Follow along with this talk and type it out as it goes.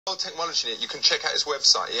technology in it. You can check out his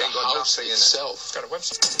website. He ain't got nothing in it. It's got a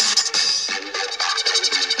website.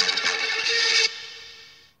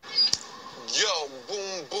 Yo,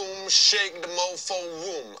 boom, boom, shake the mofo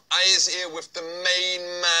room. I is here with the main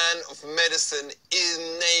man of medicine. His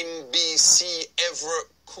name BC Everett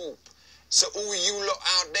Coop. So all you lot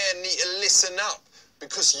out there need to listen up,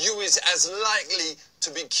 because you is as likely to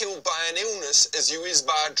be killed by an illness as you is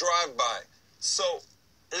by a drive-by. So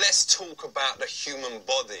let's talk about the human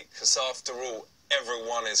body, because after all,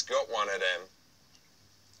 everyone has got one of them.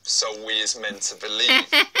 So we is meant to believe.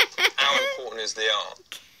 How important is the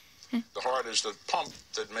heart? The heart is the pump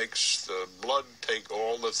that makes the blood take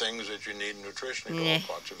all the things that you need nutritionally to all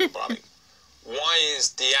parts of your body. Why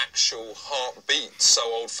is the actual heartbeat so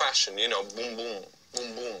old-fashioned? You know, boom, boom,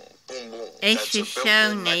 boom, boom, boom, boom. This is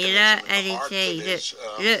Shani, look,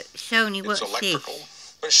 look, Shani, what's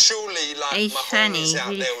this? But surely, like, He's my funny, homies out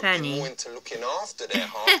really there would funny. be more into looking after their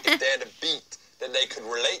heart if they're the beat that they could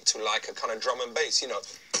relate to, like a kind of drum and bass, you know.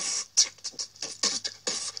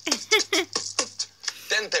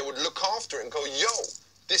 Then they would look after it and go, yo,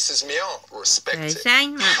 this is me heart, respect it.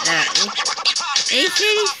 Zayne like that. He's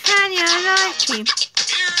really funny, I like him.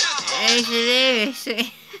 He's hilarious.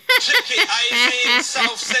 Check it, I is in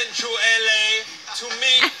South Central LA to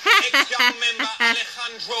meet ex-young member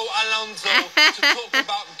Alejandro Alonso to talk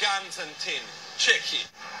about guns and tin. Check it.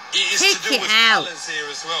 It is to do with colours here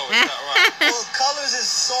as well, is that right? Well, colours is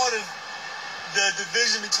sort of the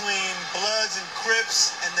division between Bloods and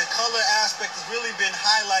Crips, and the color aspect has really been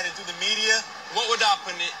highlighted through the media. What would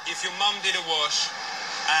happen if your mum did a wash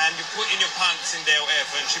and you put in your pants in there or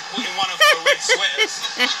whatever, and she put in one of her red sweaters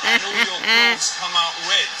and all your clothes come out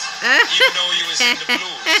red, even though you was in the blues?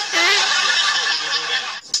 What would you do then?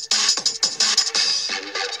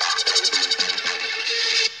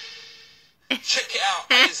 Check it out,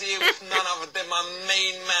 I is here with none other than my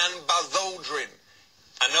main man Bazoldrin.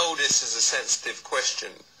 I know this is a sensitive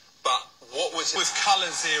question, but what was it with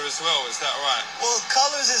colours here as well, is that right? Well,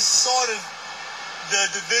 colours is sort of the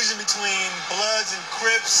division between Bloods and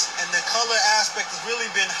Crips, and the color aspect has really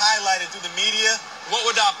been highlighted through the media. What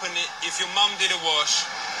would happen if your mum did a wash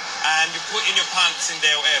and you put in your pants in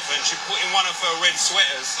there or whatever, and she put in one of her red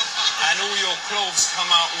sweaters and all your clothes come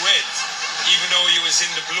out red, even though you was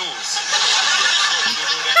in the blues? What would you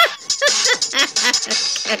do then?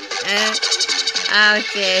 Oh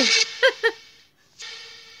dear.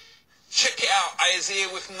 Check it out, I is here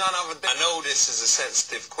with none other than... I know this is a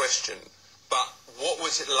sensitive question, but what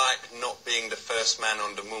was it like not being the first man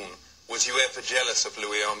on the moon? Was you ever jealous of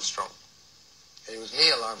Louis Armstrong? He was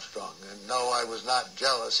Neil Armstrong, and no, I was not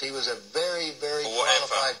jealous. He was a very, very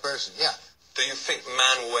qualified person, yeah. Do you think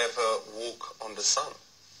man will ever walk on the sun?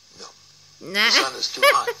 No. No. The sun is too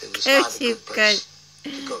hot. It was not a good place to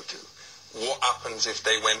go to. What happens if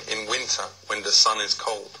they went in winter when the sun is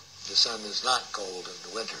cold? The sun is not cold in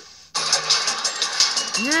the winter.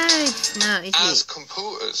 No, it's not, is As it?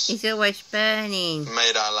 computers It's always burning.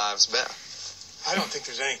 made our lives better, I don't think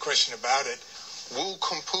there's any question about it. will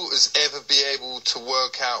computers ever be able to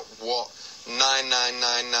work out what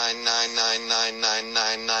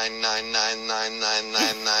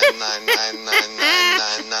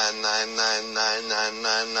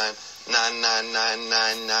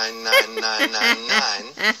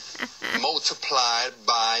multiplied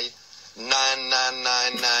by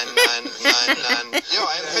 9999999? Yo,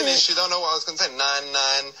 I ain't finished. You don't know what I was going to say.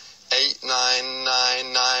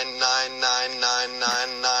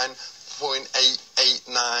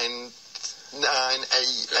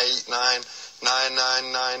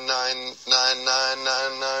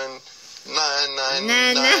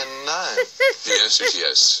 The answer is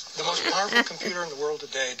yes. The most powerful computer in the world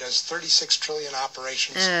today does 36 trillion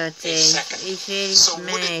operations Oh a dear, second. he's really So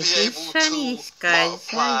mad. would it be He's able funny, to this guy.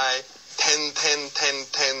 multiply 10, 10, 10,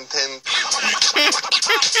 10, 10?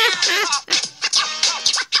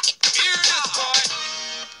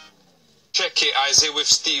 Check it, Isaiah, with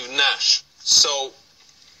Steve Nash. So,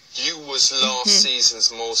 you was last season's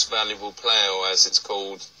most valuable player, or as it's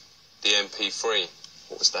called, the MP3.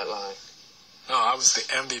 What was that like? No, I was the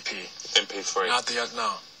MVP. MP3. Not the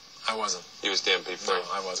no, I wasn't. You was the MP3. No,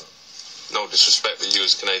 I wasn't. No disrespect, but you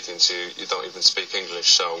as Canadians, you don't even speak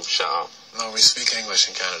English, so shut up. No, we speak English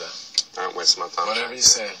in Canada. I don't waste my time. Whatever you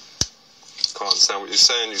say. Can't understand what you're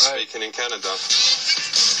saying. You're speaking in Canada.